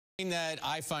thing that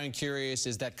I find curious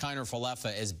is that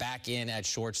Kiner-Falefa is back in at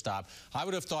shortstop. I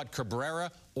would have thought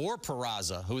Cabrera or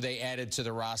Peraza, who they added to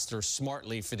the roster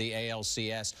smartly for the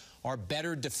ALCS, are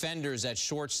better defenders at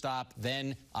shortstop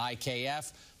than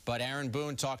IKF. But Aaron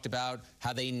Boone talked about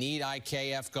how they need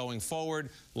IKF going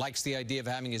forward, likes the idea of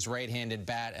having his right-handed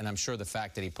bat, and I'm sure the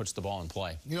fact that he puts the ball in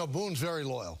play. You know, Boone's very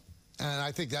loyal, and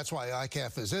I think that's why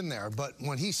IKF is in there. But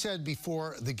when he said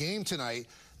before the game tonight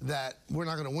that we're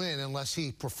not going to win unless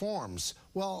he performs,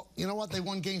 well, you know what? They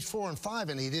won games 4 and 5,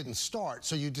 and he didn't start.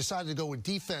 So you decided to go with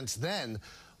defense then.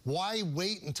 Why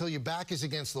wait until your back is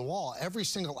against the wall? Every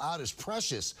single out is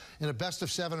precious in a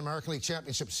best-of-7 American League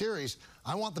Championship Series.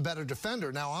 I want the better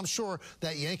defender. Now, I'm sure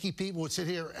that Yankee people would sit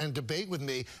here and debate with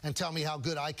me and tell me how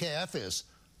good IKF is.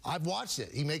 I've watched it.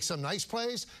 He makes some nice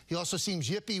plays. He also seems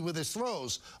yippy with his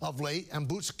throws of late and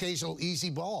boots occasional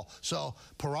easy ball. So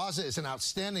Peraza is an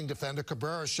outstanding defender.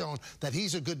 Cabrera has shown that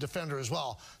he's a good defender as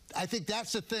well. I think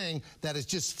that's the thing that is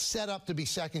just set up to be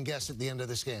second-guessed at the end of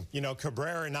this game. You know,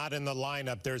 Cabrera not in the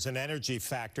lineup, there's an energy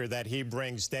factor that he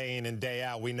brings day in and day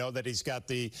out. We know that he's got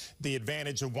the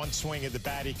advantage of one swing of the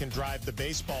bat. He can drive the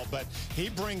baseball, but he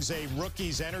brings a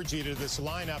rookie's energy to this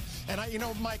lineup. And, you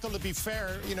know, Michael, to be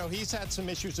fair, you know, he's had some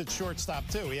issues at shortstop,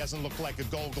 too. He hasn't looked like a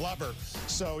Gold Glover.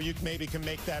 So you maybe can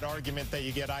make that argument that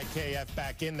you get IKF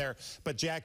back in there. But, Jack,